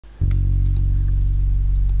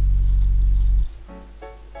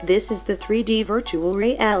This is the 3D virtual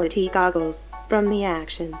reality goggles from the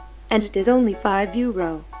Action, and it is only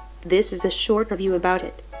 €5. This is a short review about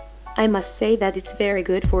it. I must say that it's very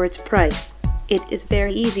good for its price. It is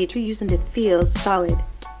very easy to use and it feels solid.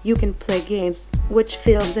 You can play games, watch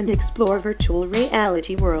films and explore virtual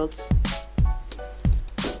reality worlds.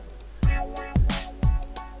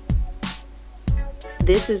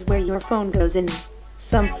 This is where your phone goes in.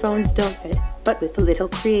 Some phones don't fit, but with a little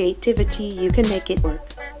creativity you can make it work.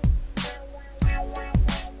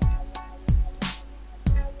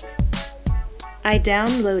 I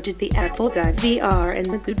downloaded the Apple.VR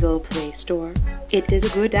in the Google Play Store. It is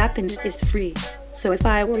a good app and it is free, so if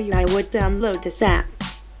I were you I would download this app.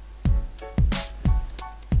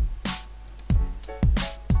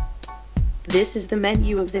 This is the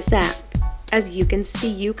menu of this app. As you can see,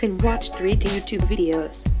 you can watch 3D YouTube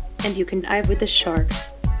videos, and you can dive with a shark,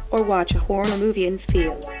 or watch a horror movie and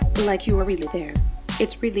feel like you are really there.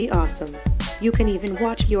 It's really awesome. You can even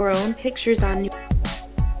watch your own pictures on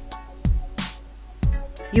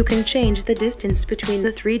You can change the distance between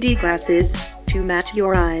the 3D glasses to match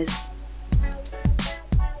your eyes.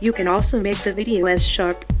 You can also make the video as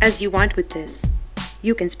sharp as you want with this.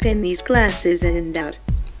 You can spin these glasses in and out.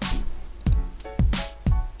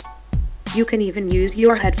 You can even use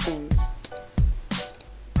your headphones.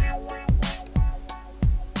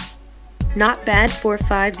 Not bad for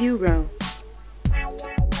 €5.